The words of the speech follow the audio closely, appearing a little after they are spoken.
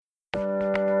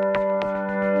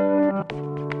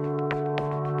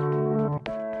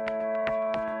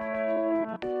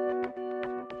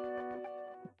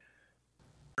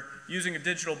using a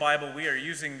digital Bible, we are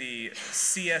using the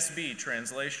CSB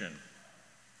translation.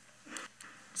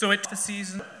 So it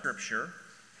sees in Scripture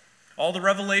all the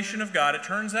revelation of God. It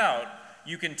turns out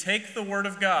you can take the Word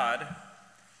of God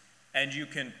and you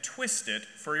can twist it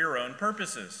for your own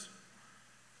purposes.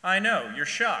 I know, you're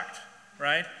shocked,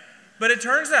 right? But it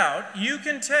turns out you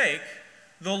can take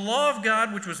the law of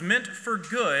God, which was meant for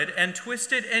good, and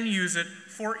twist it and use it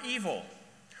for evil.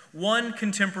 One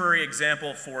contemporary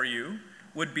example for you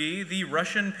would be the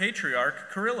Russian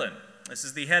Patriarch Kirillin. This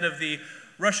is the head of the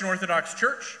Russian Orthodox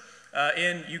Church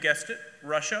in, you guessed it,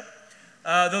 Russia.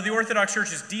 Though the Orthodox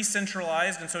Church is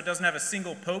decentralized and so it doesn't have a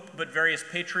single pope but various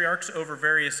patriarchs over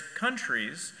various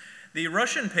countries, the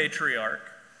Russian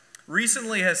Patriarch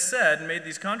recently has said and made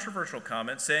these controversial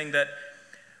comments saying that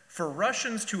for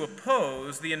Russians to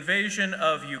oppose the invasion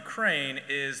of Ukraine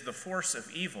is the force of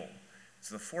evil. It's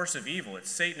the force of evil.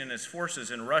 It's Satan and his forces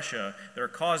in Russia that are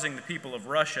causing the people of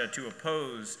Russia to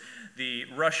oppose the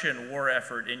Russian war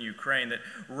effort in Ukraine. That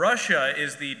Russia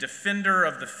is the defender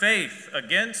of the faith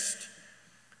against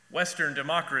Western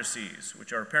democracies,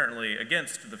 which are apparently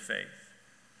against the faith.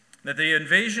 That the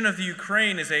invasion of the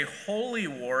Ukraine is a holy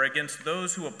war against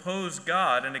those who oppose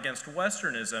God and against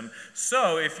Westernism.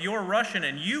 So if you're Russian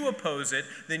and you oppose it,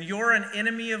 then you're an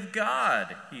enemy of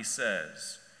God, he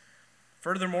says.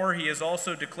 Furthermore, he has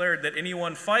also declared that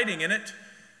anyone fighting in it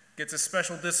gets a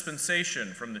special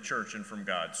dispensation from the church and from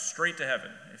God, straight to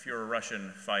heaven, if you're a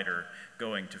Russian fighter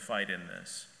going to fight in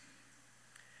this.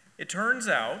 It turns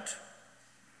out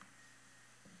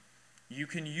you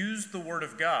can use the Word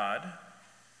of God,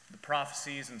 the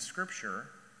prophecies in Scripture,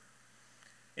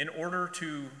 in order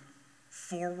to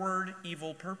forward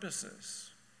evil purposes.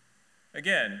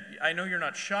 Again, I know you're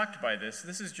not shocked by this.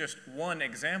 This is just one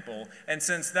example. And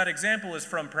since that example is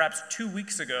from perhaps 2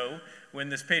 weeks ago when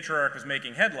this patriarch was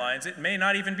making headlines, it may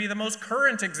not even be the most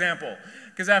current example.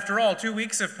 Because after all, 2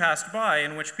 weeks have passed by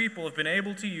in which people have been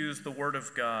able to use the Word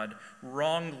of God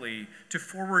wrongly to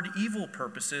forward evil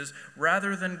purposes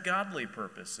rather than godly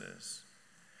purposes.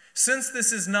 Since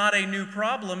this is not a new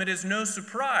problem, it is no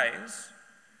surprise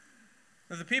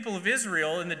that the people of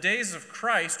Israel in the days of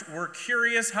Christ were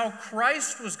curious how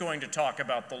Christ was going to talk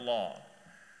about the law.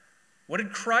 What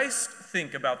did Christ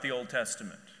think about the Old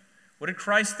Testament? What did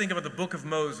Christ think about the book of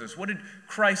Moses? What did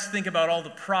Christ think about all the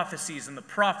prophecies and the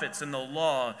prophets and the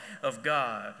law of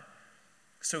God?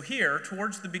 So here,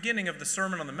 towards the beginning of the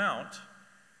Sermon on the Mount,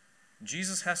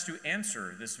 Jesus has to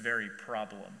answer this very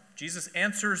problem. Jesus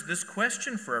answers this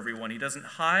question for everyone. He doesn't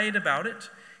hide about it.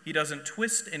 He doesn't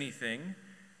twist anything.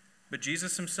 But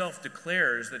Jesus himself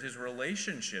declares that his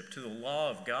relationship to the law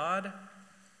of God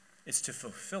is to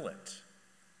fulfill it.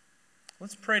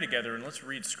 Let's pray together and let's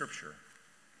read Scripture.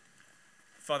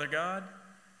 Father God,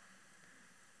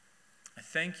 I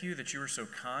thank you that you are so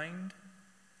kind.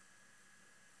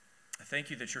 I thank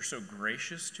you that you're so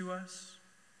gracious to us.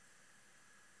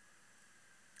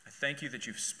 I thank you that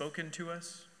you've spoken to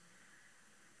us.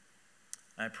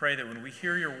 I pray that when we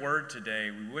hear your word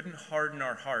today, we wouldn't harden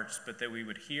our hearts, but that we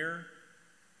would hear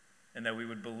and that we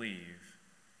would believe.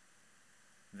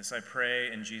 This I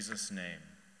pray in Jesus' name.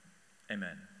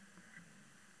 Amen.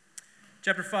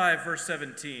 Chapter 5, verse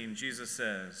 17, Jesus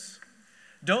says,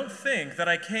 "Don't think that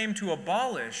I came to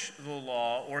abolish the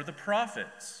law or the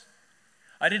prophets.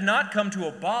 I did not come to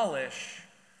abolish,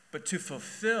 but to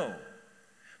fulfill.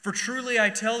 For truly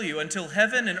I tell you, until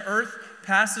heaven and earth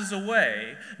passes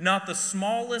away, not the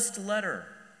smallest letter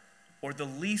or the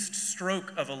least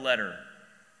stroke of a letter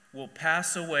will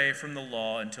pass away from the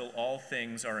law until all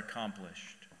things are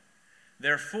accomplished.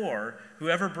 Therefore,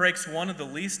 whoever breaks one of the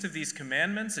least of these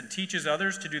commandments and teaches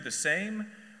others to do the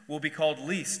same will be called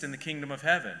least in the kingdom of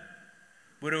heaven.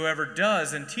 But whoever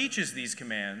does and teaches these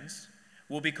commands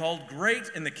will be called great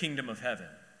in the kingdom of heaven.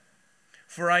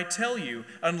 For I tell you,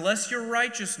 unless your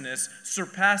righteousness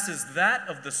surpasses that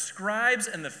of the scribes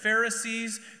and the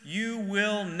Pharisees, you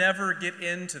will never get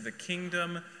into the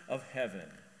kingdom of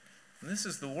heaven." And this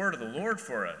is the word of the Lord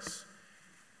for us.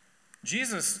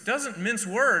 Jesus doesn't mince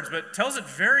words, but tells it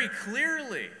very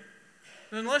clearly.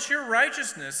 Unless your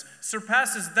righteousness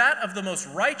surpasses that of the most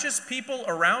righteous people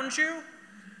around you,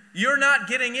 you're not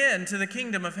getting into the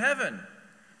kingdom of heaven.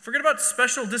 Forget about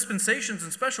special dispensations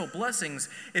and special blessings.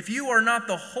 If you are not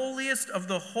the holiest of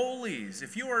the holies,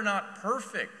 if you are not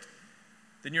perfect,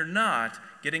 then you're not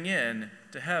getting in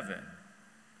to heaven.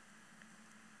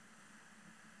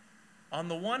 On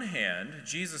the one hand,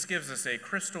 Jesus gives us a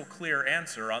crystal clear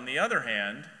answer. On the other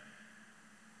hand,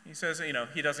 he says,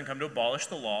 he doesn't come to abolish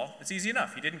the law. It's easy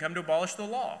enough. He didn't come to abolish the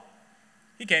law.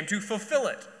 He came to fulfill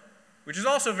it, which is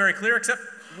also very clear, except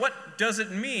what does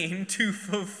it mean to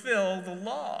fulfill the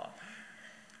law?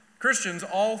 Christians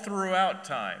all throughout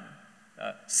time,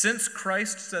 since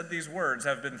Christ said these words,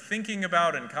 have been thinking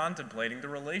about and contemplating the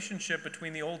relationship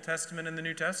between the Old Testament and the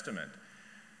New Testament.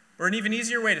 Or an even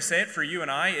easier way to say it for you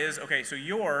and I is, okay, so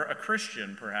you're a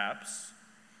Christian perhaps,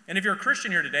 and if you're a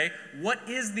Christian here today, what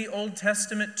is the Old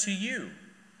Testament to you?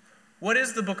 What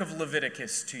is the book of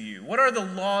Leviticus to you? What are the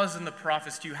laws and the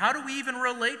prophets to you? How do we even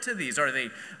relate to these? Are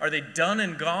they done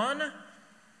and gone?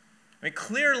 I mean,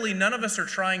 clearly none of us are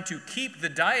trying to keep the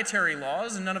dietary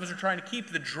laws, and none of us are trying to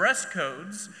keep the dress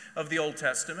codes of the Old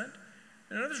Testament.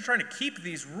 And none of us are trying to keep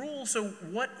these rules, so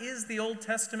what is the Old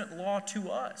Testament law to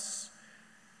us?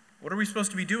 What are we supposed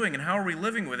to be doing, and how are we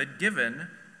living with it, given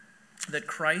that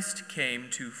Christ came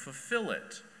to fulfill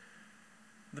it?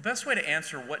 The best way to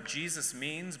answer what Jesus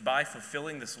means by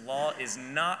fulfilling this law is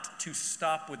not to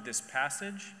stop with this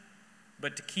passage,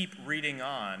 but to keep reading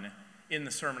on in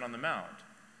the Sermon on the Mount.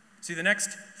 See, the next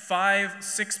 5,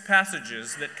 6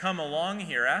 passages that come along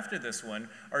here after this one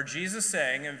are Jesus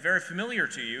saying, and very familiar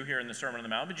to you here in the Sermon on the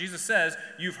Mount, but Jesus says,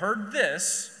 you've heard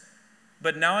this,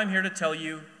 but now I'm here to tell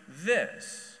you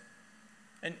this.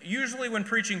 And usually when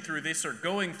preaching through this or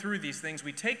going through these things,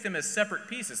 we take them as separate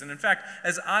pieces. And in fact,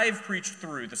 as I've preached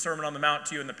through the Sermon on the Mount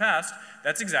to you in the past,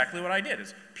 that's exactly what I did.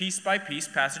 Is piece by piece,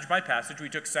 passage by passage, we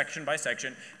took section by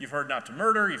section. You've heard not to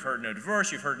murder, you've heard no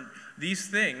divorce, you've heard these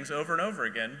things over and over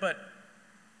again. But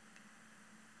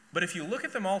if you look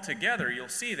at them all together, you'll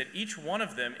see that each one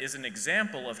of them is an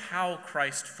example of how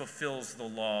Christ fulfills the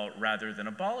law rather than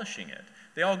abolishing it.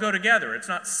 They all go together. It's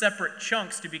not separate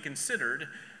chunks to be considered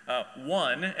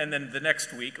one, and then the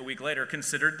next week, a week later,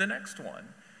 considered the next one.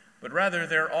 But rather,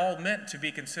 they're all meant to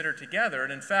be considered together.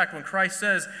 And in fact, when Christ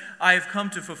says, I have come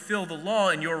to fulfill the law,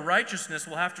 and your righteousness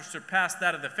will have to surpass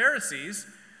that of the Pharisees,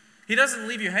 he doesn't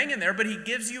leave you hanging there, but he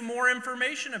gives you more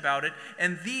information about it.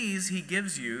 And he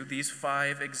gives you these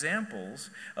 5 examples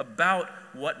about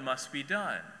what must be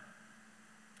done.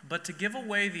 But to give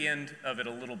away the end of it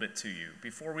a little bit to you,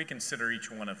 before we consider each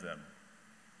one of them,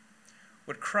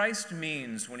 what Christ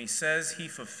means when he says he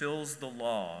fulfills the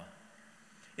law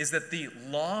is that the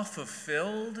law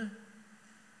fulfilled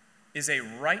is a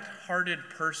right-hearted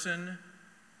person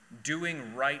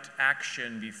doing right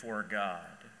action before God.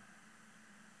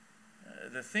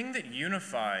 The thing that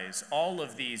unifies all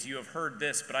of these, you have heard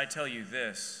this, but I tell you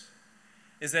this,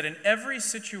 is that in every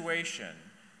situation,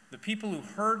 the people who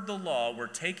heard the law were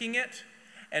taking it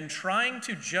and trying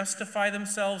to justify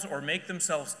themselves or make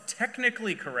themselves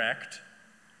technically correct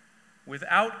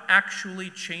without actually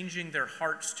changing their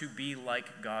hearts to be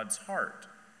like God's heart.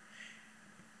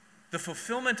 The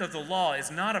fulfillment of the law is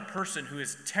not a person who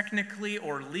is technically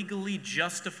or legally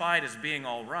justified as being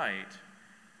all right.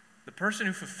 The person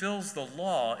who fulfills the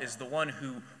law is the one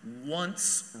who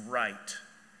wants right,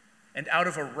 and out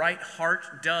of a right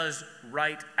heart does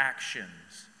right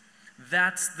actions.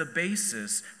 That's the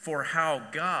basis for how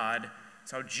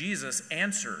Jesus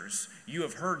answers, you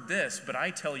have heard this, but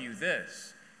I tell you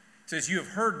this. Says, you have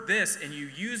heard this and you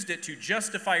used it to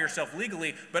justify yourself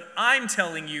legally, but I'm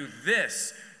telling you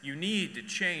this. You need to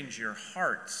change your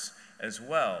hearts as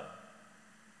well.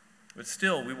 But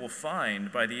still, we will find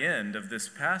by the end of this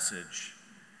passage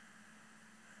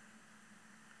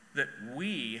that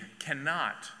we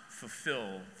cannot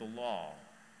fulfill the law.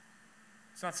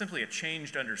 It's not simply a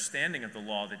changed understanding of the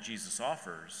law that Jesus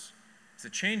offers. It's a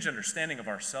changed understanding of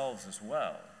ourselves as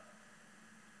well.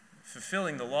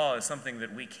 Fulfilling the law is something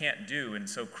that we can't do, and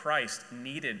so Christ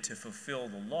needed to fulfill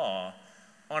the law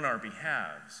on our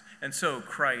behalves. And so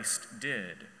Christ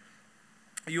did.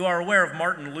 You are aware of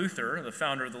Martin Luther, the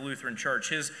founder of the Lutheran Church,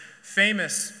 his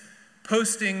famous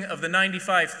posting of the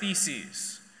 95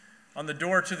 Theses on the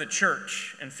door to the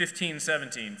church in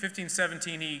 1517.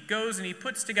 1517, he goes and he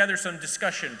puts together some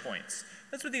discussion points.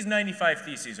 That's what these 95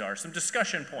 Theses are, some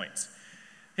discussion points.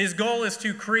 His goal is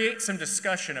to create some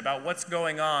discussion about what's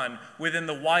going on within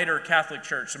the wider Catholic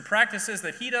Church, some practices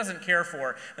that he doesn't care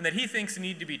for and that he thinks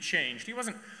need to be changed. He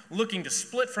wasn't looking to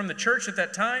split from the church at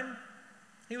that time.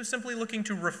 He was simply looking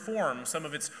to reform some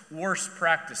of its worst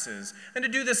practices and to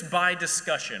do this by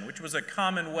discussion, which was a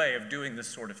common way of doing this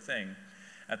sort of thing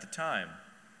at the time.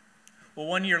 Well,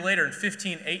 1 year later, in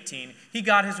 1518, he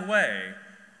got his way,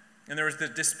 and there was the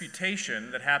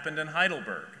disputation that happened in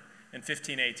Heidelberg in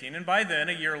 1518, and by then,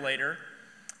 a year later,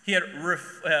 he had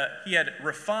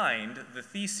refined the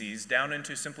theses down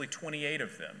into simply 28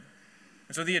 of them.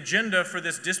 And so the agenda for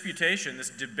this disputation, this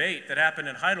debate that happened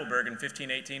in Heidelberg in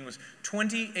 1518 was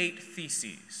 28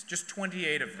 theses, just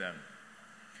 28 of them.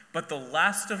 But the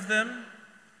last of them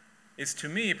is, to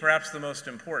me, perhaps the most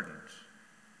important.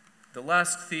 The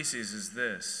last thesis is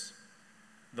this: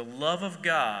 the love of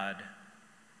God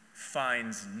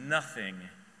finds nothing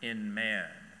in man,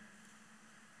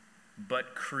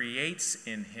 but creates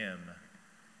in him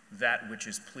that which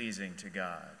is pleasing to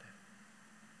God.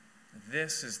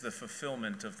 This is the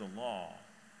fulfillment of the law.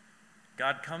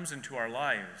 God comes into our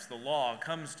lives. The law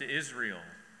comes to Israel.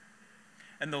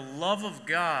 And the love of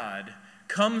God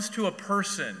comes to a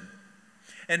person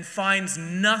and finds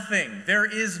nothing. There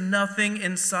is nothing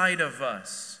inside of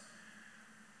us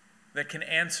that can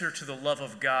answer to the love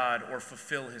of God or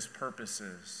fulfill his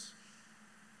purposes.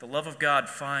 The love of God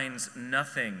finds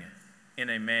nothing in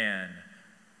a man,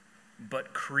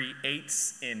 but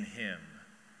creates in him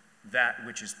that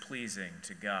which is pleasing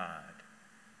to God.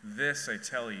 This, I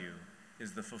tell you,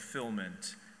 is the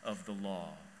fulfillment of the law.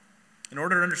 In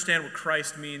order to understand what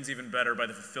Christ means even better by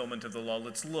the fulfillment of the law,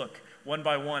 let's look one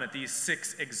by one at these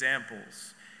 6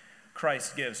 examples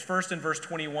Christ gives. First, in verse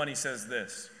 21, he says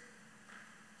this: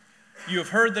 "You have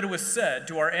heard that it was said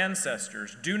to our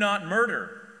ancestors, 'Do not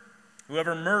murder.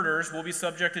 Whoever murders will be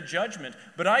subject to judgment.'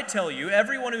 But I tell you,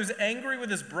 everyone who is angry with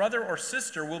his brother or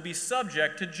sister will be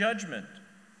subject to judgment.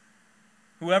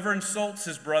 Whoever insults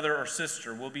his brother or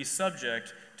sister will be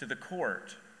subject to the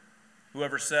court.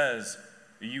 Whoever says,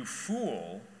 'You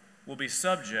fool,' will be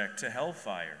subject to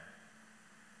hellfire.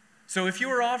 So if you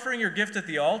are offering your gift at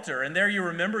the altar, and there you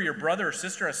remember your brother or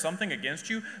sister has something against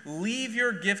you, leave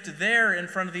your gift there in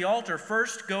front of the altar.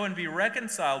 First go and be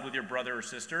reconciled with your brother or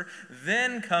sister,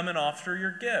 then come and offer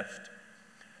your gift.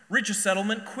 Reach a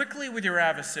settlement quickly with your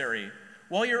adversary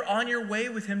while you're on your way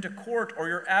with him to court, or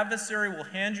your adversary will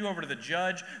hand you over to the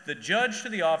judge to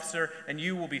the officer, and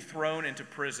you will be thrown into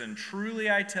prison. Truly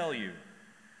I tell you,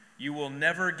 you will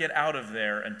never get out of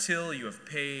there until you have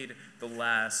paid the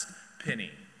last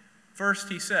penny." First,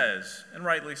 he says, and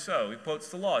rightly so, he quotes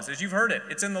the law. He says, you've heard it.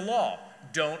 It's in the law.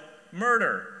 Don't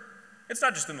murder. It's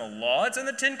not just in the law. It's in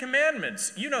the 10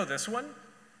 Commandments. You know this one.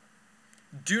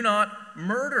 Do not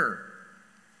murder.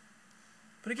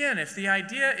 But again, if the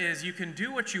idea is you can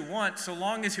do what you want so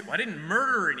long as I didn't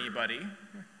murder anybody.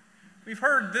 We've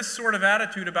heard this sort of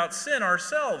attitude about sin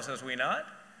ourselves, has we not?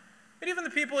 And even the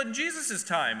people in Jesus'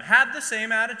 time had the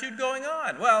same attitude going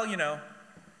on. Well,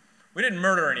 we didn't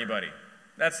murder anybody.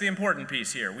 That's the important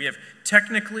piece here. We have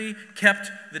technically kept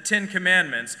the 10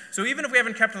 Commandments. So even if we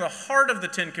haven't kept the heart of the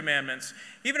 10 Commandments,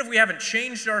 even if we haven't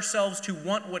changed ourselves to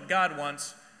want what God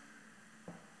wants,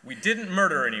 we didn't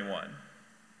murder anyone.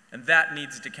 And that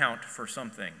needs to count for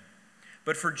something.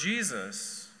 But for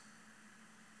Jesus,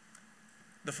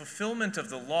 the fulfillment of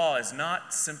the law is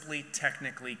not simply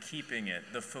technically keeping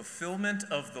it. The fulfillment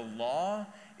of the law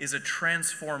is a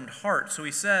transformed heart. So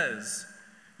he says,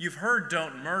 you've heard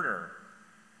don't murder.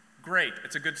 Great,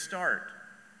 it's a good start.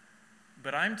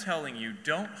 But I'm telling you,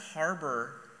 don't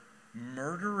harbor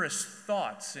murderous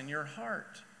thoughts in your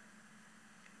heart.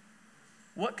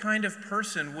 What kind of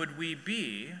person would we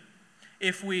be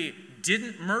if we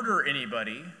didn't murder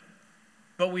anybody,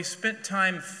 but we spent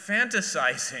time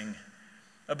fantasizing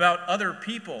about other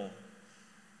people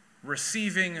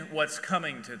receiving what's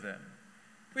coming to them?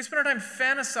 We spent our time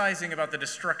fantasizing about the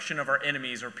destruction of our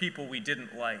enemies or people we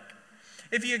didn't like.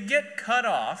 If you get cut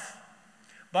off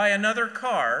by another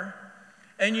car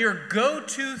and your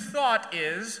go-to thought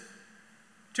is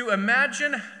to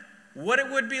imagine what it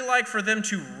would be like for them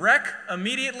to wreck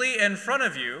immediately in front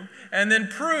of you and then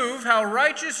prove how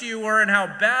righteous you are and how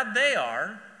bad they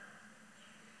are,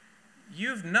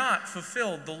 you've not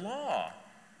fulfilled the law.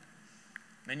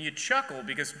 And you chuckle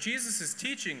because Jesus'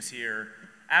 teachings here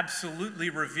absolutely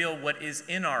reveal what is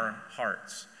in our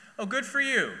hearts. Oh, good for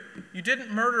you. You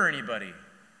didn't murder anybody.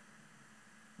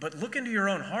 But look into your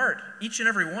own heart. Each and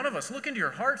every one of us, look into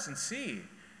your hearts and see.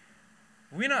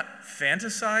 Have we not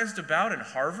fantasized about and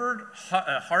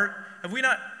have we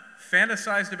not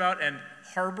fantasized about and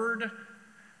harbored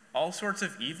all sorts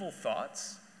of evil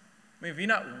thoughts? I mean, have you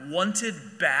not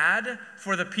wanted bad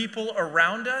for the people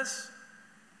around us?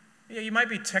 Yeah, you might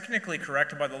be technically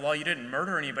correct by the law. You didn't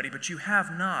murder anybody, but you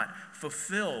have not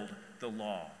fulfilled the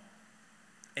law.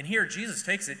 And here Jesus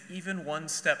takes it even one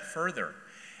step further.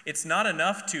 It's not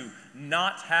enough to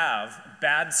not have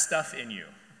bad stuff in you.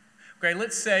 Okay,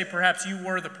 let's say perhaps you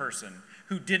were the person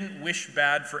who didn't wish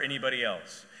bad for anybody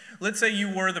else. Let's say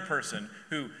you were the person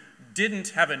who didn't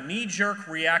have a knee-jerk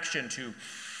reaction to,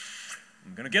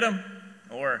 I'm going to get them,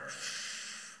 or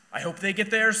I hope they get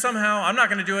theirs somehow. I'm not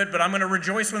going to do it, but I'm going to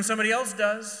rejoice when somebody else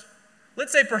does.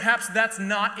 Let's say perhaps that's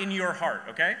not in your heart,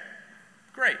 okay?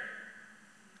 Great.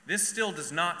 This still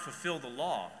does not fulfill the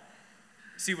law.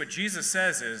 See, what Jesus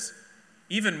says is,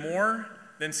 even more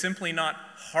than simply not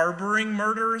harboring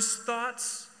murderous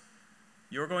thoughts,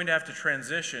 you're going to have to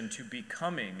transition to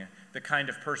becoming the kind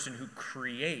of person who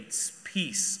creates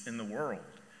peace in the world,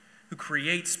 who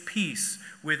creates peace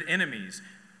with enemies.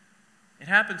 It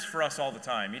happens for us all the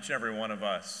time, each and every one of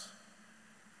us,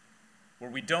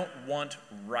 where we don't want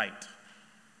right.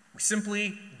 We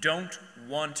simply don't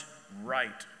want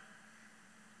right.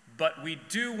 But we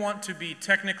do want to be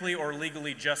technically or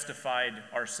legally justified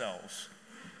ourselves.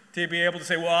 To be able to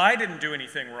say, well, I didn't do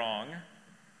anything wrong,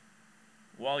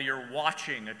 while you're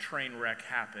watching a train wreck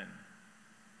happen.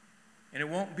 And it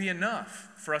won't be enough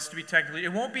for us to be technically,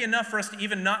 it won't be enough for us to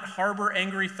even not harbor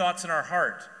angry thoughts in our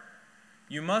heart.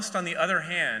 You must, on the other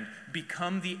hand,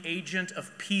 become the agent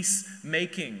of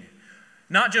peacemaking.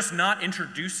 Not just not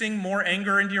introducing more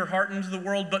anger into your heart and into the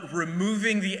world, but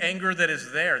removing the anger that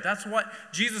is there. That's what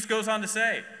Jesus goes on to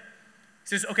say. He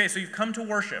says, okay, so you've come to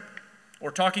worship.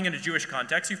 Or talking in a Jewish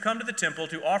context, you've come to the temple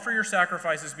to offer your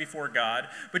sacrifices before God,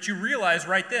 but you realize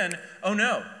right then, oh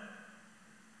no,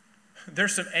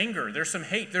 there's some anger, there's some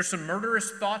hate, there's some murderous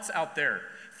thoughts out there.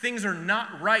 Things are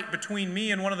not right between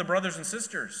me and one of the brothers and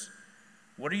sisters.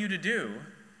 What are you to do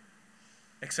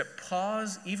except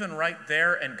pause even right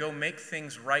there and go make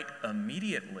things right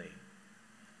immediately?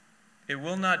 It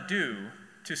will not do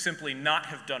to simply not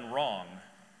have done wrong.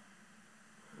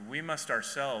 We must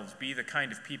ourselves be the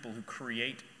kind of people who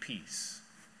create peace.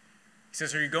 He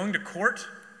says, are you going to court?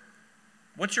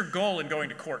 What's your goal in going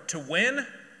to court? To win?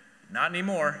 Not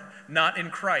anymore. Not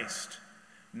in Christ.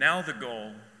 Now the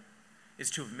goal is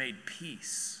to have made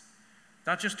peace.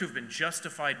 Not just to have been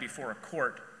justified before a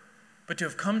court, but to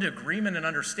have come to agreement and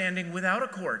understanding without a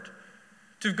court.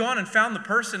 To have gone and found the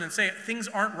person and say, things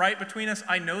aren't right between us.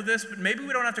 I know this, but maybe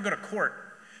we don't have to go to court.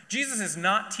 Jesus is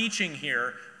not teaching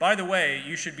here, by the way,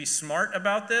 you should be smart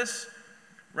about this.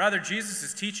 Rather, Jesus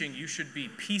is teaching you should be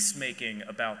peacemaking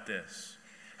about this.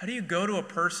 How do you go to a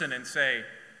person and say,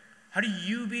 how do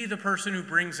you be the person who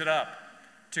brings it up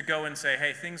to go and say,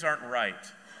 hey, things aren't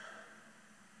right,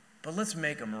 but let's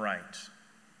make them right.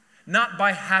 Not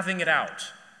by having it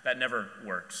out. That never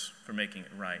works for making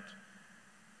it right.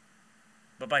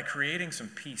 But by creating some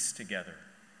peace together.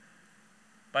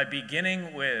 By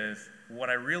beginning with, what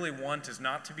I really want is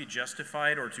not to be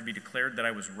justified or to be declared that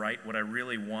I was right. What I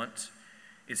really want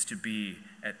is to be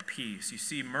at peace. You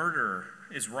see, murder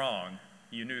is wrong.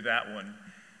 You knew that one.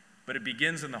 But it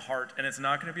begins in the heart, and it's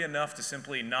not going to be enough to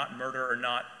simply not murder or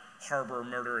not harbor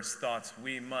murderous thoughts.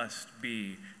 We must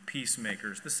be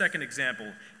peacemakers. The second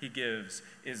example he gives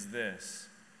is this.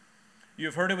 You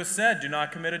have heard it was said, do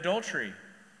not commit adultery.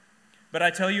 But I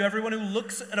tell you, everyone who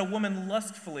looks at a woman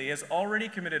lustfully has already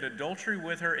committed adultery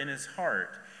with her in his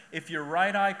heart. If your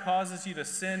right eye causes you to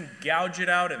sin, gouge it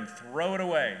out and throw it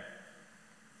away.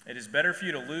 It is better for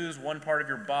you to lose one part of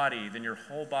your body than your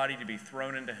whole body to be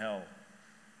thrown into hell.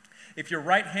 If your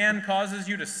right hand causes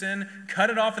you to sin, cut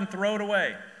it off and throw it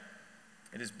away.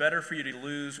 It is better for you to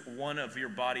lose one of your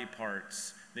body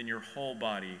parts than your whole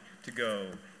body to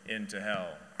go into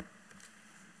hell.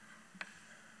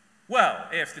 Well,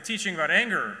 if the teaching about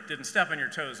anger didn't step on your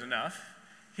toes enough,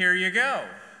 here you go.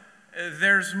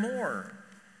 There's more.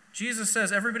 Jesus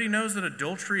says everybody knows that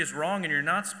adultery is wrong and you're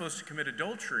not supposed to commit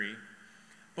adultery.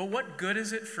 But what good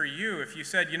is it for you if you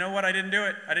said, you know what, I didn't do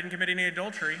it. I didn't commit any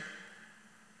adultery.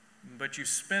 But you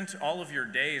spent all of your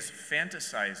days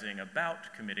fantasizing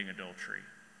about committing adultery.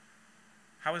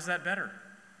 How is that better?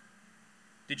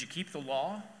 Did you keep the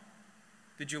law?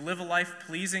 Did you live a life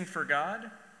pleasing for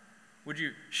God? Would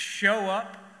you show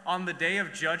up on the day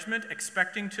of judgment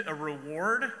expecting a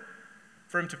reward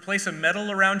for him to place a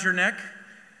medal around your neck?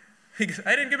 He goes,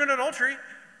 I didn't commit adultery.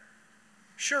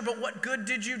 Sure, but what good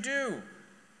did you do?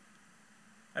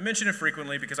 I mention it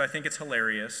frequently because I think it's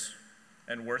hilarious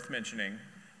and worth mentioning,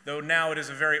 though now it is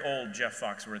a very old Jeff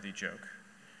Foxworthy joke.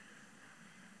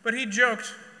 But he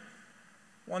joked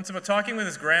once about talking with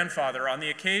his grandfather on the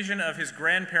occasion of his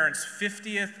grandparents'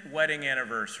 50th wedding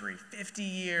anniversary. 50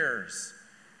 years.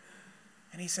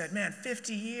 And he said, man,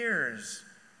 50 years.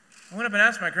 I went up and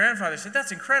asked my grandfather, I said,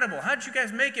 that's incredible. How did you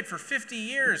guys make it for 50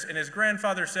 years? And his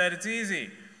grandfather said, it's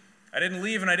easy. I didn't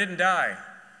leave and I didn't die.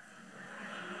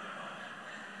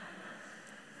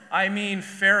 I mean,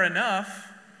 fair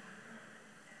enough.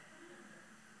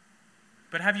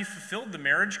 But have you fulfilled the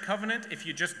marriage covenant if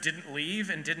you just didn't leave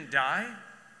and didn't die?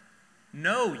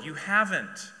 No, you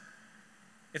haven't.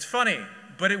 It's funny,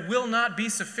 but it will not be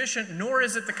sufficient, nor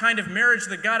is it the kind of marriage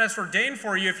that God has ordained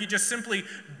for you if you just simply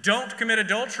don't commit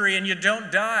adultery and you don't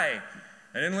die.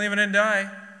 I didn't leave and didn't die.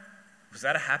 Was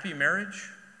that a happy marriage?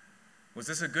 Was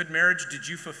this a good marriage? Did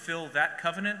you fulfill that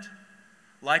covenant?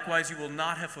 Likewise, you will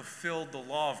not have fulfilled the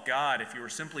law of God if you were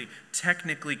simply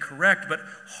technically correct, but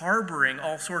harboring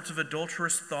all sorts of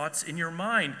adulterous thoughts in your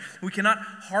mind. We cannot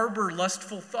harbor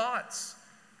lustful thoughts.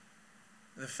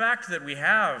 The fact that we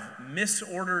have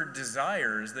misordered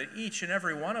desires, that each and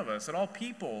every one of us, that all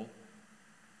people,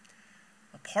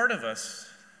 a part of us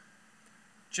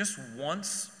just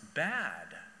wants bad.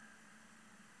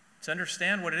 To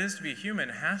understand what it is to be human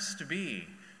has to be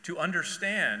to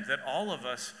understand that all of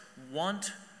us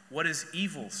want what is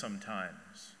evil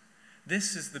sometimes.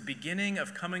 This is the beginning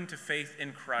of coming to faith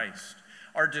in Christ.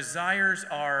 Our desires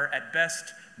are, at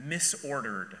best,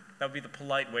 misordered. That would be the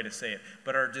polite way to say it.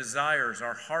 But our desires,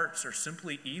 our hearts are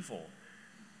simply evil.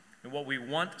 And what we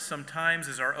want sometimes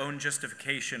is our own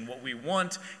justification. What we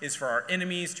want is for our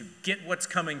enemies to get what's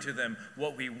coming to them.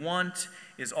 What we want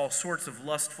is all sorts of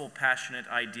lustful, passionate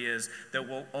ideas that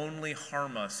will only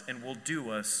harm us and will do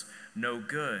us no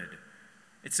good.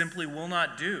 It simply will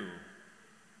not do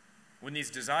when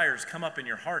these desires come up in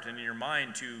your heart and in your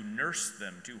mind to nurse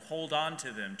them, to hold on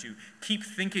to them, to keep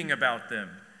thinking about them,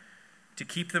 to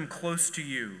keep them close to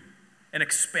you and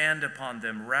expand upon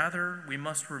them. Rather, we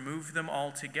must remove them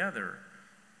altogether.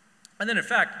 And then, in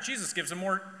fact, Jesus gives a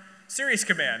more serious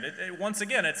command. Once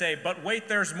again, it's a "but wait,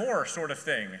 there's more" sort of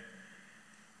thing.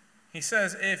 He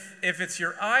says, if it's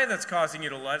your eye that's causing you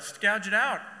to lust, gouge it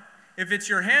out. If it's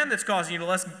your hand that's causing you to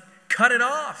lust, cut it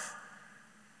off.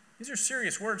 These are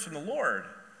serious words from the Lord.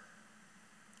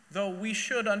 Though we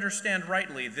should understand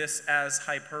rightly this as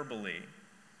hyperbole.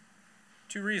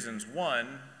 2 reasons.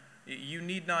 One, you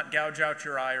need not gouge out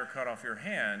your eye or cut off your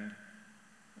hand,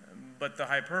 but the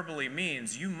hyperbole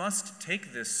means you must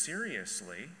take this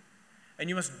seriously, and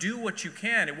you must do what you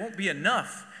can. It won't be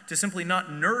enough to simply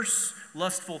not nurse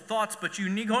lustful thoughts, but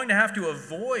you're going to have to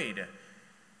avoid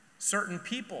certain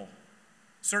people,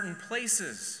 certain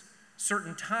places,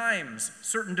 certain times,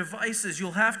 certain devices.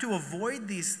 You'll have to avoid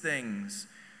these things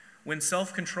when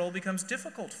self-control becomes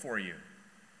difficult for you.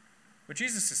 What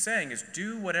Jesus is saying is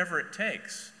do whatever it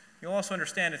takes. You'll also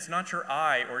understand it's not your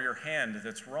eye or your hand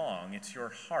that's wrong, it's your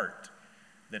heart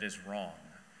that is wrong.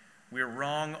 We're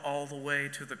wrong all the way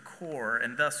to the core,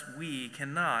 and thus we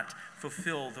cannot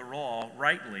fulfill the law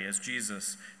rightly as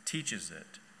Jesus teaches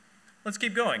it. Let's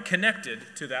keep going. Connected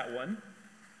to that one,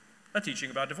 a teaching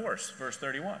about divorce, verse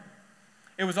 31.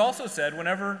 It was also said,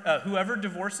 whoever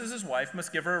divorces his wife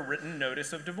must give her a written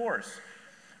notice of divorce.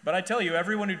 But I tell you,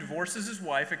 everyone who divorces his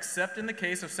wife, except in the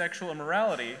case of sexual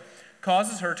immorality,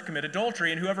 causes her to commit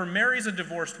adultery, and whoever marries a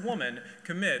divorced woman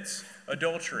commits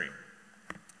adultery.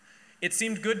 It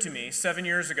seemed good to me 7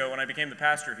 years ago when I became the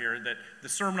pastor here that the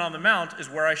Sermon on the Mount is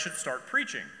where I should start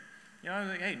preaching. I was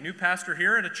like, hey, new pastor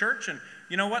here at a church, and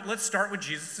you know what? Let's start with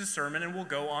Jesus' sermon and we'll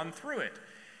go on through it.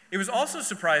 It was also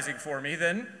surprising for me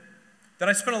then that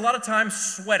I spent a lot of time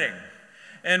sweating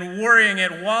and worrying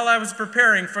it while I was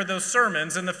preparing for those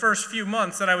sermons in the first few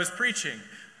months that I was preaching.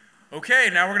 Okay,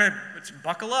 now let's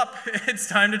buckle up. It's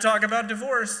time to talk about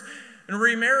divorce and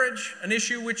remarriage, an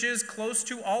issue which is close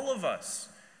to all of us.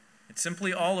 It's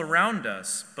simply all around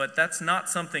us, but that's not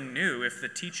something new. If the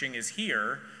teaching is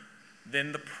here,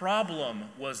 then the problem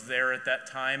was there at that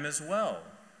time as well.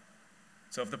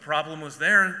 So if the problem was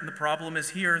there and the problem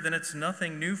is here, then it's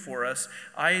nothing new for us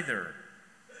either.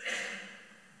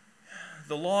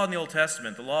 The law in the Old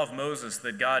Testament, the law of Moses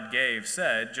that God gave,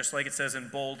 said, just like it says in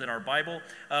bold in our Bible,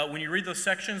 when you read those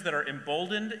sections that are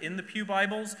emboldened in the Pew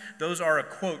Bibles, those are a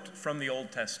quote from the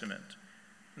Old Testament.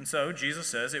 And so Jesus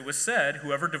says, it was said,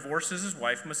 whoever divorces his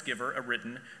wife must give her a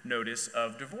written notice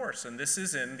of divorce. And this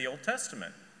is in the Old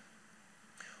Testament.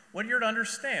 What you're to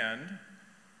understand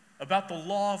about the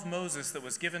law of Moses that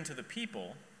was given to the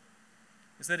people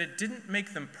is that it didn't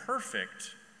make them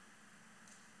perfect,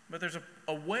 but there's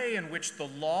a way in which the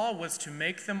law was to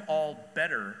make them all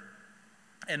better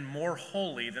and more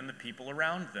holy than the people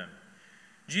around them.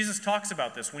 Jesus talks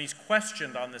about this when he's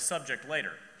questioned on this subject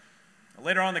later.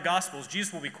 Later on in the Gospels,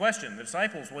 Jesus will be questioned. The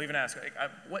disciples will even ask,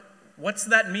 what's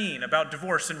that mean about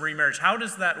divorce and remarriage? How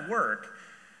does that work?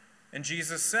 And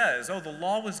Jesus says, the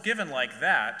law was given like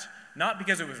that, not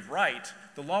because it was right.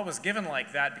 The law was given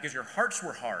like that because your hearts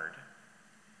were hard.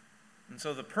 And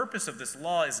so the purpose of this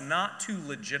law is not to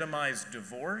legitimize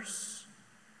divorce.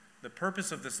 The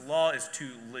purpose of this law is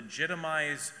to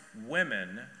legitimize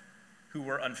women who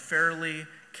were unfairly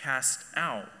cast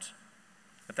out.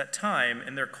 At that time,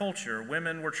 in their culture,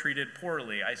 women were treated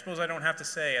poorly. I suppose I don't have to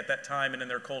say at that time and in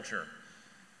their culture.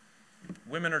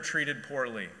 Women are treated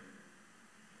poorly.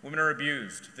 Women are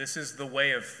abused. This is the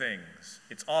way of things.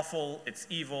 It's awful, it's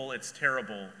evil, it's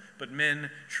terrible, but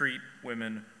men treat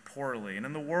women poorly. And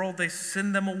in the world, they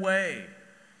send them away.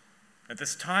 At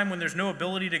this time when there's no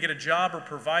ability to get a job or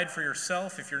provide for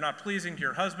yourself, if you're not pleasing to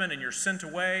your husband and you're sent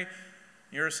away,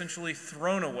 you're essentially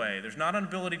thrown away. There's not an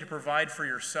ability to provide for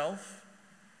yourself.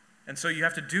 And so you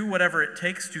have to do whatever it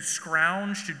takes to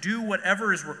scrounge, to do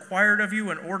whatever is required of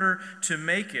you in order to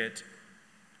make it.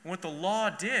 And what the law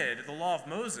did, the law of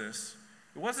Moses,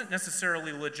 it wasn't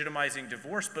necessarily legitimizing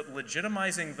divorce, but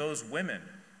legitimizing those women.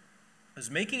 It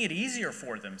was making it easier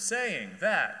for them, saying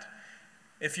that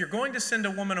if you're going to send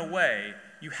a woman away,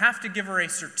 you have to give her a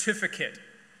certificate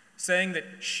saying that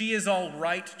she is all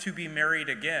right to be married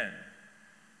again.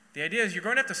 The idea is you're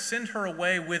going to have to send her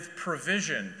away with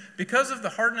provision. Because of the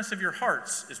hardness of your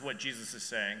hearts, is what Jesus is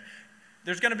saying.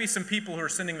 There's going to be some people who are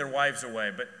sending their wives away,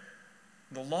 but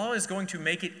the law is going to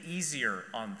make it easier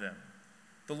on them.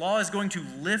 The law is going to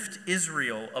lift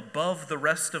Israel above the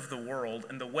rest of the world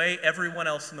and the way everyone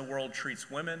else in the world treats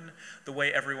women, the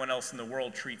way everyone else in the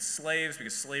world treats slaves,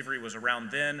 because slavery was around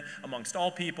then amongst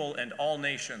all people and all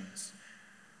nations.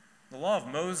 The law of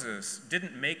Moses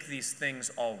didn't make these things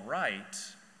all right,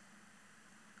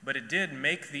 but it did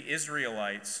make the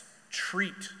Israelites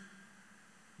treat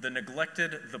the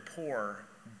neglected, the poor,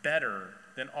 better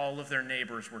than all of their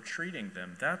neighbors were treating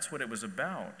them. That's what it was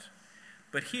about.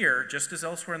 But here, just as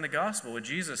elsewhere in the gospel, what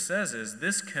Jesus says is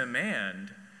this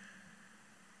command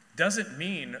doesn't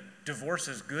mean divorce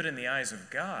is good in the eyes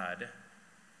of God.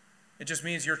 It just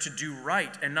means you're to do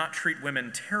right and not treat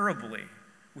women terribly,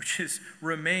 which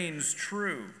remains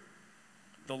true.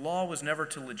 The law was never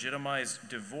to legitimize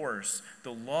divorce.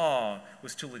 The law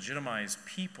was to legitimize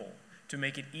people, to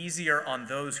make it easier on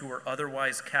those who were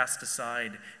otherwise cast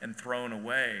aside and thrown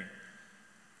away.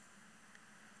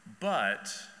 But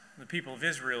the people of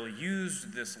Israel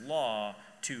used this law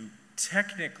to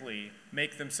technically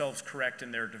make themselves correct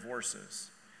in their divorces.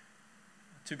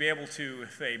 To be able to,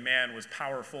 if a man was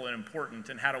powerful and important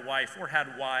and had a wife or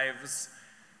had wives,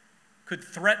 could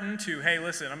threaten to, hey,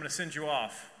 listen, I'm going to send you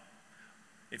off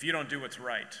if you don't do what's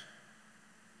right.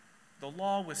 The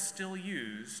law was still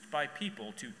used by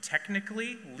people to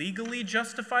technically, legally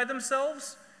justify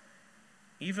themselves,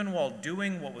 even while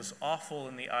doing what was awful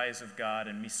in the eyes of God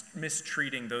and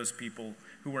mistreating those people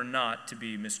who were not to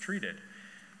be mistreated.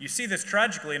 You see this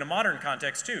tragically in a modern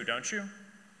context too, don't you? Have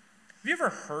you ever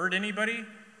heard anybody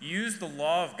use the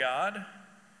law of God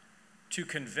to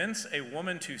convince a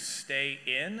woman to stay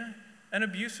in an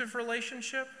abusive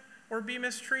relationship or be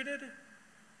mistreated?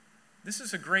 This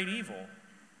is a great evil.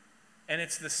 And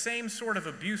it's the same sort of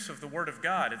abuse of the Word of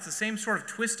God. It's the same sort of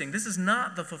twisting. This is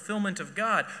not the fulfillment of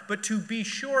God. But to be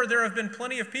sure, there have been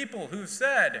plenty of people who've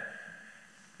said,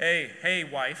 hey,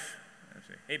 wife,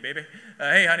 hey, baby,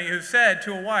 hey, honey, who've said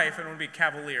to a wife, I don't want to be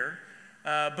cavalier,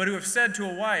 but who have said to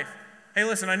a wife, hey,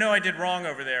 listen, I know I did wrong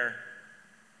over there,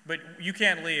 but you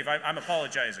can't leave. I'm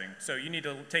apologizing, so you need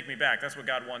to take me back. That's what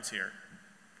God wants here.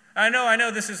 I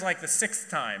know this is like the 6th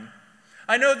time.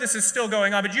 I know this is still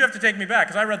going on, but you have to take me back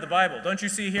because I read the Bible. Don't you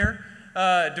see here?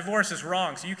 Divorce is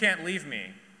wrong, so you can't leave me.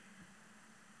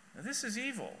 Now, this is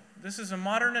evil. This is a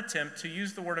modern attempt to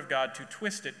use the Word of God to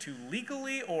twist it to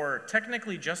legally or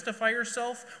technically justify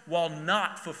yourself while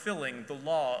not fulfilling the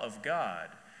law of God.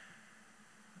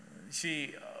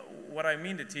 See, what I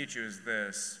mean to teach you is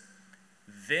this.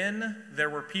 Then there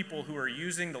were people who were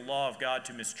using the law of God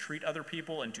to mistreat other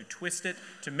people and to twist it,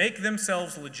 to make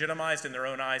themselves legitimized in their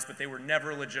own eyes, but they were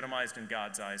never legitimized in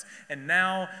God's eyes. And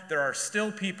now there are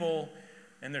still people,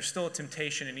 and there's still a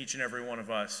temptation in each and every one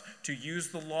of us, to use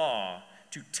the law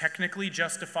to technically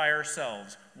justify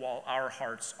ourselves while our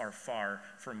hearts are far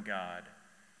from God.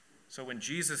 So when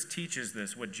Jesus teaches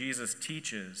this, what Jesus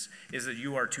teaches is that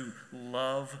you are to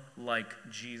love like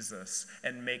Jesus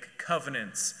and make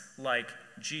covenants like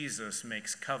Jesus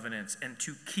makes covenants and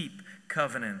to keep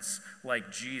covenants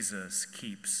like Jesus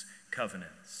keeps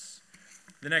covenants.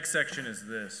 The next section is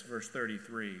this, verse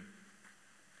 33.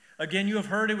 Again, you have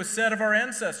heard it was said of our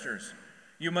ancestors,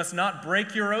 you must not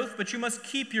break your oath, but you must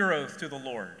keep your oath to the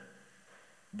Lord.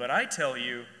 But I tell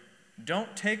you,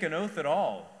 don't take an oath at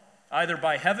all, either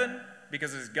by heaven,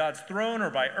 because it is God's throne, or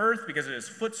by earth, because it is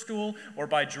footstool, or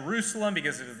by Jerusalem,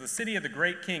 because it is the city of the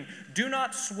great king. Do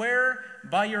not swear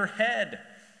by your head,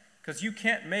 because you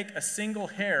can't make a single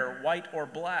hair white or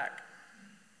black.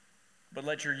 But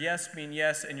let your yes mean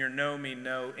yes, and your no mean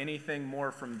no. Anything more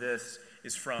from this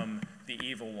is from the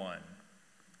evil one.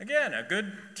 Again, a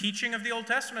good teaching of the Old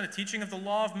Testament, a teaching of the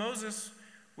law of Moses,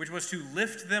 which was to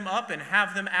lift them up and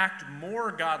have them act more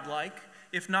godlike,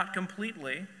 if not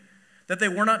completely. That they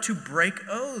were not to break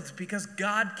oaths because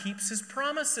God keeps his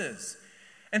promises.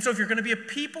 And so if you're going to be a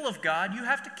people of God, you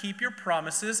have to keep your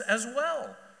promises as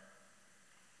well.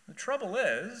 The trouble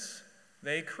is,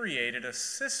 They created a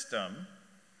system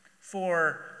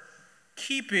for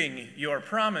keeping your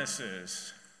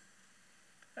promises.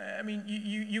 I mean,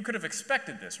 you could have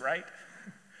expected this, right?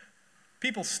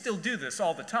 People still do this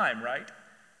all the time, right?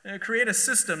 Create a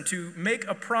system to make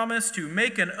a promise, to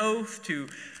make an oath, to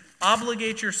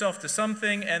obligate yourself to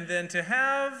something, and then to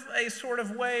have a sort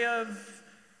of way of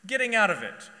getting out of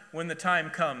it when the time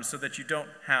comes so that you don't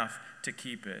have to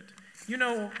keep it. You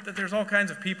know that there's all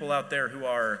kinds of people out there who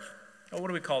are, what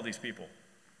do we call these people?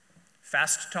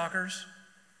 Fast talkers?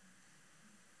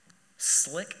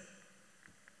 Slick?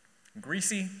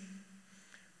 Greasy?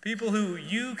 People who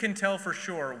you can tell for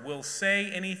sure will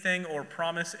say anything or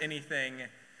promise anything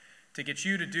to get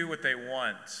you to do what they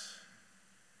want,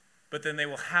 but then they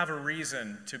will have a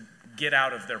reason to get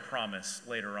out of their promise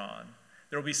later on.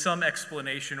 There will be some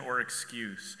explanation or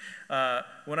excuse.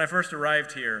 When I first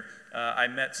arrived here, I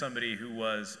met somebody who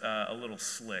was a little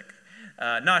slick.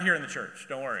 Not here in the church,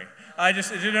 don't worry. I'm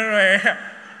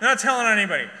not telling on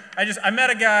anybody. I met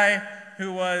a guy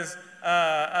who was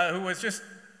just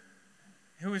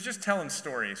telling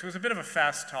stories, who was a bit of a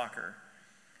fast talker.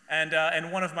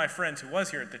 And one of my friends who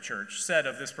was here at the church said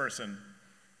of this person,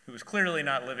 who was clearly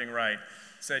not living right,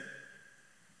 said,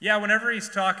 yeah, whenever he's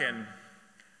talking,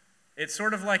 it's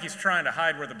sort of like he's trying to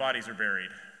hide where the bodies are buried.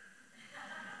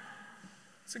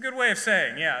 It's a good way of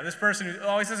saying, yeah, this person who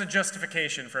always has a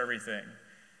justification for everything.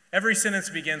 Every sentence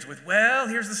begins with, well,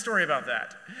 here's the story about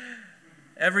that.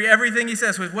 Everything he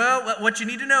says with, well, what you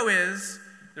need to know is,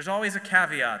 there's always a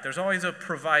caveat, there's always a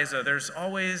proviso, there's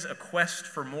always a quest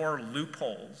for more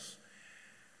loopholes.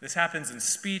 This happens in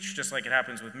speech, just like it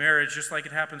happens with marriage, just like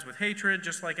it happens with hatred,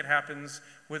 just like it happens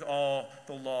with all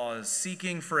the laws,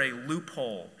 seeking for a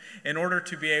loophole in order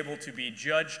to be able to be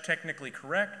judged technically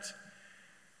correct,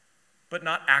 but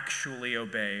not actually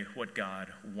obey what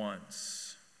God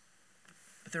wants.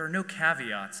 But there are no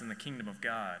caveats in the kingdom of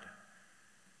God.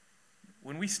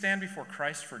 When we stand before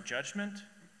Christ for judgment,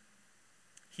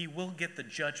 he will get the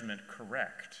judgment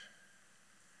correct.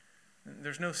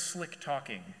 There's no slick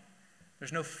talking.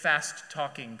 There's no fast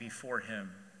talking before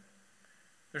him.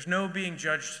 There's no being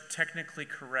judged technically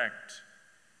correct.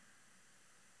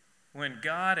 When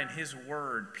God and his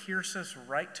word pierce us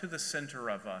right to the center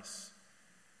of us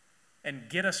and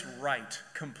get us right,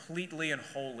 completely and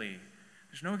wholly,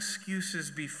 there's no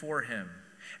excuses before him.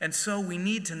 And so we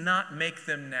need to not make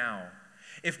them now.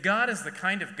 If God is the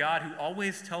kind of God who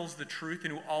always tells the truth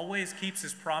and who always keeps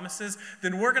his promises,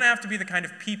 then we're going to have to be the kind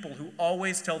of people who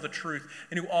always tell the truth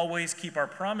and who always keep our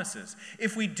promises.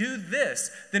 If we do this,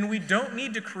 then we don't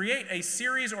need to create a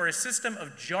series or a system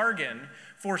of jargon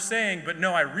for saying, but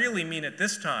no, I really mean it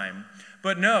this time.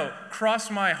 But no, cross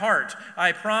my heart,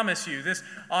 I promise you, this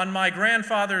on my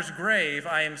grandfather's grave,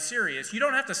 I am serious. You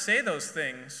don't have to say those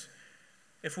things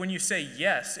if when you say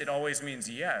yes, it always means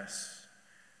yes.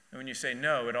 And when you say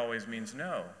no, it always means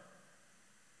no.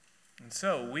 And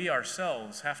so we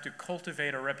ourselves have to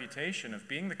cultivate a reputation of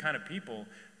being the kind of people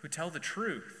who tell the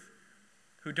truth,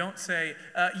 who don't say,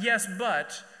 yes,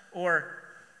 but, or,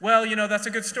 well, that's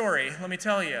a good story, let me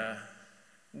tell you.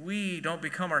 We don't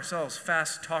become ourselves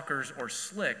fast talkers or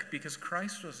slick because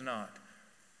Christ was not.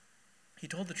 He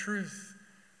told the truth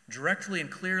directly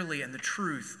and clearly, and the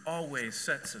truth always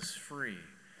sets us free.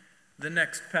 The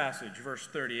next passage, verse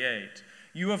 38.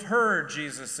 You have heard,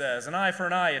 Jesus says, an eye for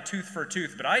an eye, a tooth for a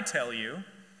tooth. But I tell you,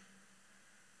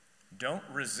 don't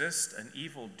resist an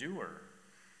evildoer.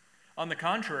 On the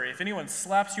contrary, if anyone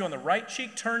slaps you on the right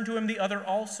cheek, turn to him the other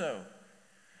also.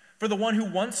 For the one who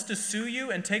wants to sue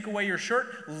you and take away your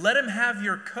shirt, let him have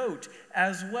your coat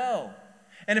as well.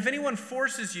 And if anyone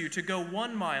forces you to go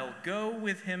 1 mile, go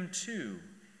with him 2.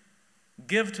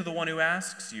 Give to the one who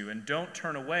asks you, and don't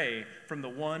turn away from the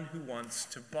one who wants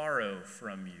to borrow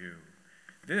from you.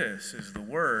 This is the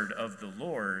word of the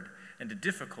Lord, and a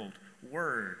difficult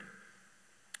word.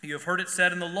 You have heard it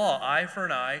said in the law, eye for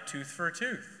an eye, tooth for a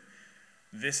tooth.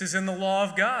 This is in the law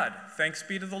of God. Thanks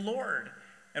be to the Lord.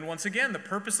 And once again, the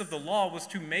purpose of the law was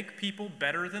to make people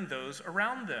better than those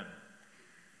around them.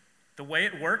 The way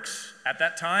it works at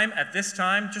that time, at this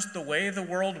time, just the way the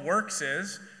world works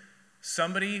is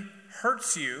somebody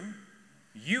hurts you,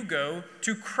 you go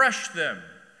to crush them.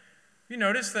 You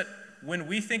notice that when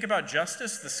we think about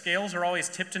justice, the scales are always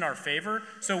tipped in our favor.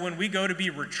 So when we go to be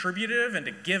retributive and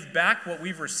to give back what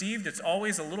we've received, it's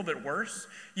always a little bit worse.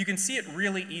 You can see it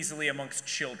really easily amongst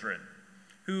children,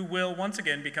 who will once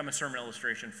again become a sermon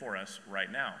illustration for us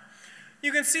right now.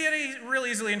 You can see it real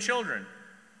easily in children.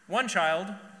 One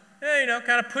child,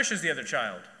 kind of pushes the other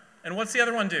child. And what's the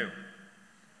other one do?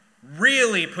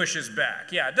 Really pushes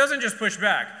back. Yeah, it doesn't just push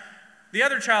back. The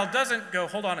other child doesn't go,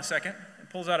 hold on a second, and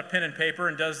pulls out a pen and paper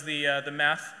and does the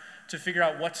math to figure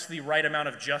out what's the right amount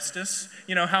of justice.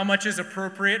 How much is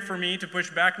appropriate for me to push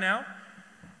back now?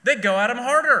 They go at him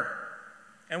harder.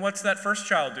 And what's that first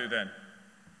child do then?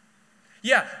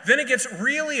 Yeah, then it gets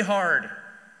really hard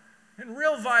and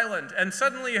real violent. And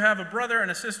suddenly you have a brother and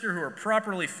a sister who are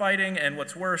properly fighting and,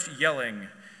 what's worse, yelling,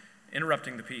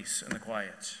 interrupting the peace and the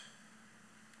quiet.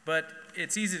 But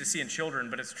it's easy to see in children,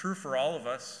 but it's true for all of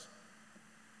us.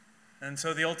 And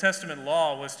so the Old Testament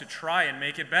law was to try and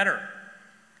make it better.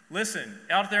 Listen,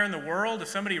 out there in the world, if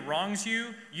somebody wrongs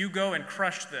you, you go and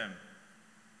crush them.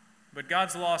 But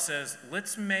God's law says,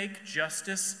 let's make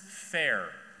justice fair.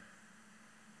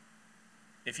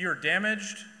 If you're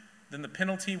damaged, then the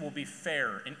penalty will be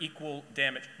fair and equal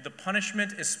damage. The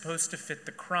punishment is supposed to fit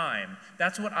the crime.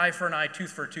 That's what eye for an eye,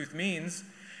 tooth for a tooth means.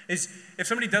 Is if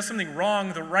somebody does something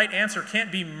wrong, the right answer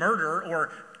can't be murder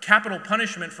or capital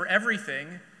punishment for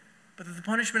everything, but the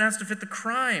punishment has to fit the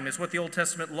crime, is what the Old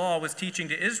Testament law was teaching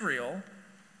to Israel.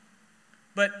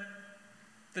 But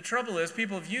the trouble is,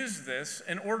 people have used this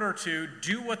in order to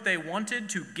do what they wanted,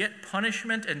 to get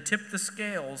punishment and tip the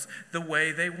scales the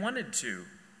way they wanted to.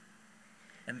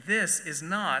 And this is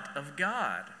not of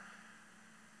God.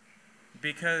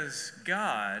 Because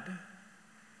God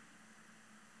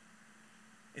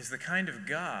is the kind of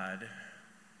God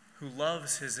who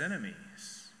loves his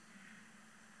enemies.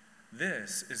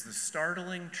 This is the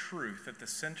startling truth at the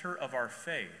center of our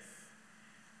faith.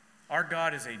 Our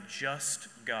God is a just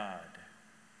God.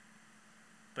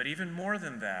 But even more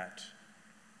than that,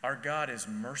 our God is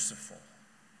merciful.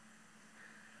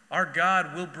 Our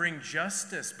God will bring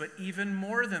justice, but even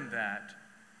more than that,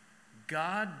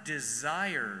 God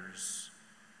desires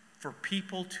for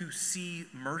people to see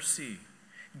mercy.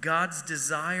 God's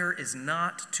desire is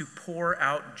not to pour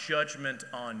out judgment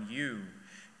on you.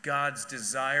 God's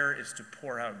desire is to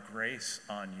pour out grace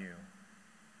on you.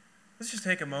 Let's just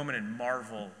take a moment and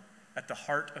marvel at the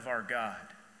heart of our God,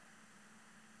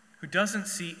 who doesn't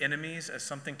see enemies as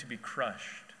something to be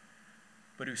crushed,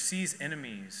 but who sees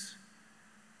enemies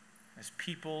as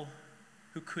people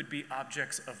who could be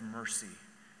objects of mercy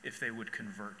if they would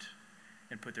convert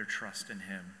and put their trust in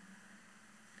him.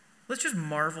 Let's just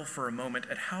marvel for a moment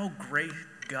at how great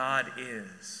God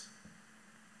is.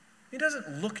 He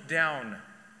doesn't look down,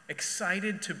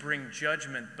 excited to bring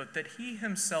judgment, but that he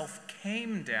himself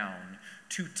came down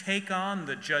to take on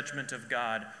the judgment of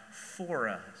God for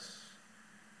us.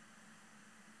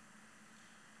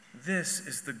 This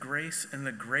is the grace and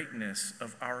the greatness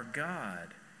of our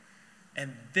God.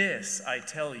 And this, I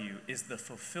tell you, is the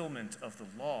fulfillment of the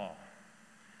law.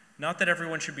 Not that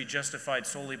everyone should be justified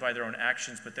solely by their own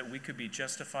actions, but that we could be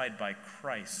justified by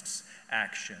Christ's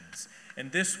actions. In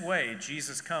this way,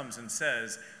 Jesus comes and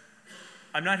says,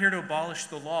 I'm not here to abolish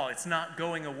the law. It's not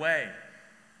going away,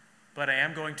 but I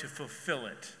am going to fulfill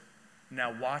it.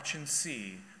 Now watch and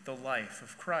see the life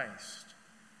of Christ.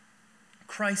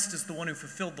 Christ is the one who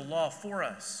fulfilled the law for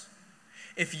us.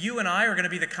 If you and I are going to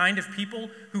be the kind of people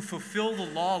who fulfill the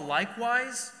law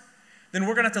likewise, then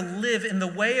we're going to have to live in the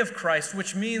way of Christ,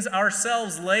 which means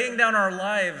ourselves laying down our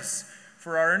lives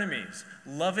for our enemies,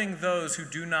 loving those who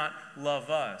do not love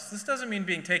us. This doesn't mean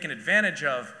being taken advantage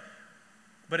of,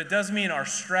 but it does mean our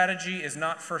strategy is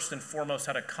not first and foremost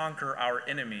how to conquer our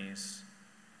enemies.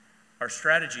 Our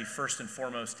strategy, first and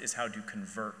foremost, is how to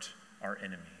convert our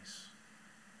enemies.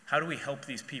 How do we help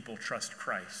these people trust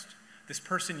Christ? This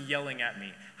person yelling at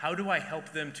me, how do I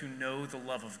help them to know the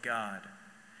love of God?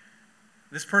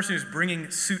 This person who's bringing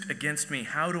suit against me,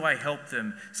 how do I help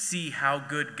them see how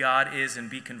good God is and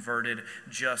be converted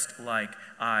just like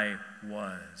I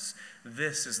was?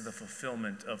 This is the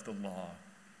fulfillment of the law.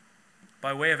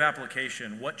 By way of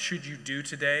application, what should you do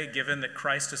today, given that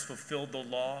Christ has fulfilled the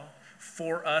law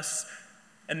for us,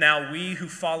 and now we who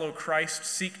follow Christ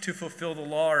seek to fulfill the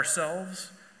law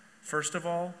ourselves? First of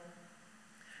all,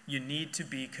 you need to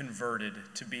be converted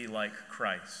to be like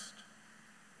Christ.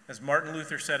 As Martin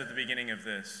Luther said at the beginning of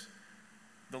this,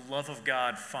 the love of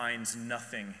God finds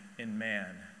nothing in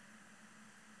man,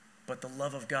 but the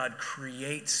love of God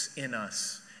creates in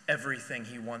us everything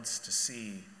he wants to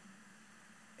see.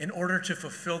 In order to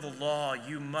fulfill the law,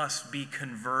 you must be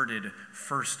converted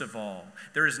first of all.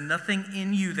 There is nothing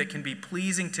in you that can be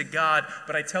pleasing to God,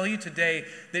 but I tell you today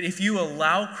that if you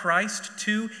allow Christ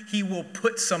to, he will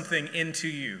put something into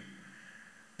you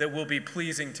that will be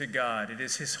pleasing to God. It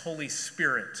is his Holy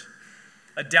Spirit,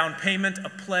 a down payment, a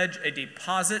pledge, a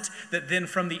deposit that then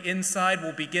from the inside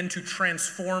will begin to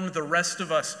transform the rest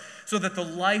of us so that the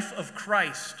life of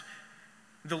Christ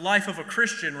The life of a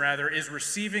Christian, rather, is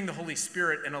receiving the Holy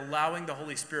Spirit and allowing the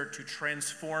Holy Spirit to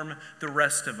transform the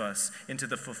rest of us into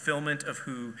the fulfillment of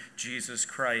who Jesus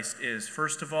Christ is.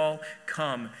 First of all,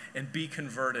 come and be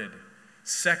converted.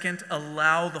 Second,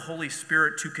 allow the Holy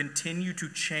Spirit to continue to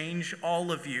change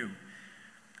all of you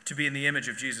to be in the image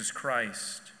of Jesus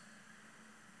Christ.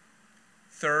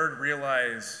 Third,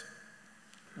 realize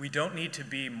we don't need to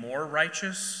be more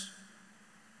righteous.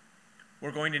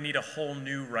 We're going to need a whole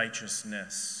new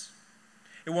righteousness.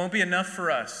 It won't be enough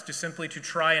for us to simply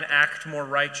try and act more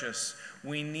righteous.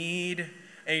 We need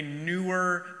a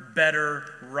newer, better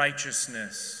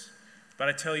righteousness. But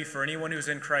I tell you, for anyone who's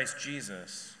in Christ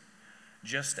Jesus,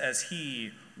 just as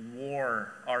he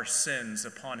wore our sins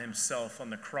upon himself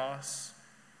on the cross,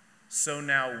 so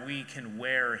now we can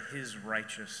wear his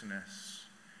righteousness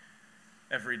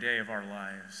every day of our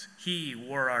lives. He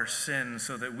wore our sins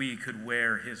so that we could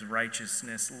wear his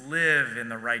righteousness, live in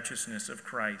the righteousness of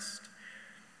Christ.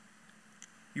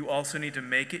 You also need to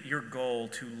make it your goal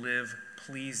to live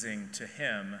pleasing to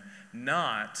him,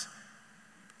 not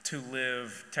to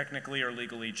live technically or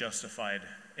legally justified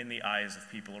in the eyes of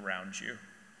people around you.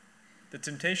 The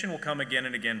temptation will come again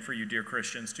and again for you, dear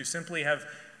Christians, to simply have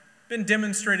been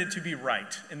demonstrated to be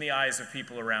right in the eyes of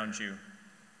people around you.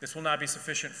 This will not be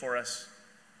sufficient for us.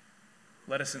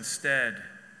 Let us instead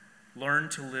learn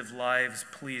to live lives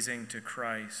pleasing to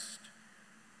Christ.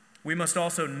 We must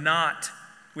also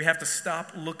we have to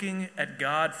stop looking at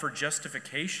God for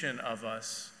justification of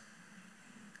us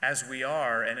as we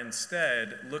are, and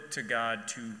instead look to God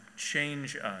to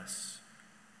change us.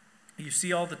 You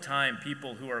see all the time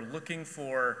people who are looking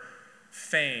for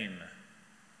fame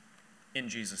in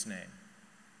Jesus' name.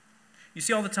 You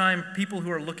see all the time people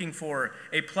who are looking for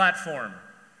a platform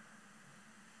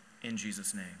in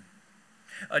Jesus' name,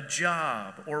 a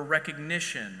job or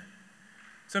recognition,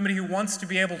 somebody who wants to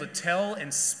be able to tell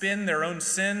and spin their own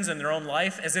sins and their own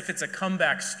life as if it's a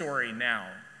comeback story now.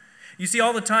 You see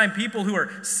all the time people who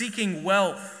are seeking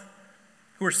wealth,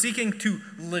 who are seeking to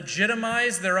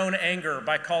legitimize their own anger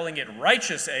by calling it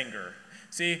righteous anger.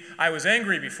 See, I was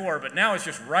angry before, but now it's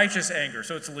just righteous anger,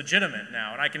 so it's legitimate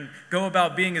now, and I can go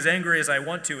about being as angry as I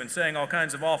want to and saying all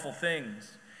kinds of awful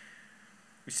things.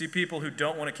 We see people who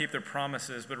don't want to keep their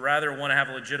promises, but rather want to have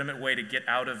a legitimate way to get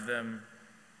out of them.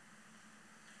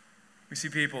 We see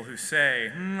people who say,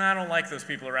 I don't like those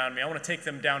people around me. I want to take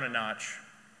them down a notch,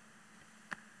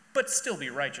 but still be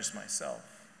righteous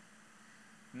myself.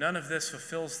 None of this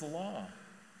fulfills the law.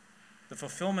 The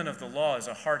fulfillment of the law is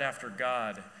a heart after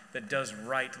God that does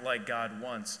right like God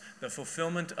wants. The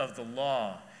fulfillment of the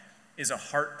law is a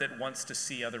heart that wants to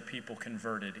see other people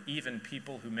converted, even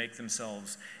people who make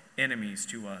themselves enemies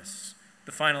to us.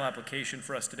 The final application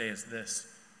for us today is this.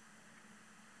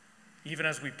 Even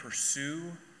as we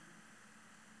pursue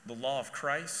the law of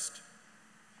Christ,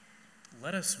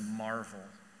 let us marvel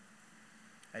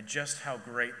at just how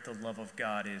great the love of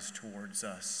God is towards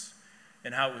us,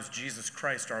 and how it was Jesus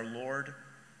Christ our Lord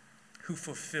who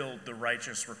fulfilled the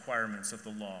righteous requirements of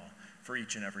the law for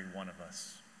each and every one of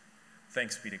us.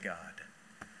 Thanks be to God.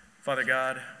 Father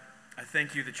God, I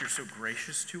thank you that you're so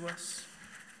gracious to us.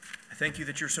 I thank you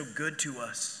that you're so good to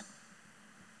us.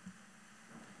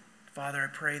 Father, I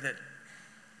pray that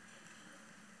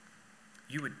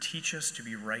you would teach us to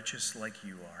be righteous like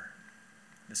you are.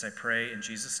 This I pray in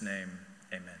Jesus' name,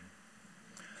 amen.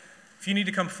 If you need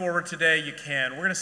to come forward today, you can. We're going to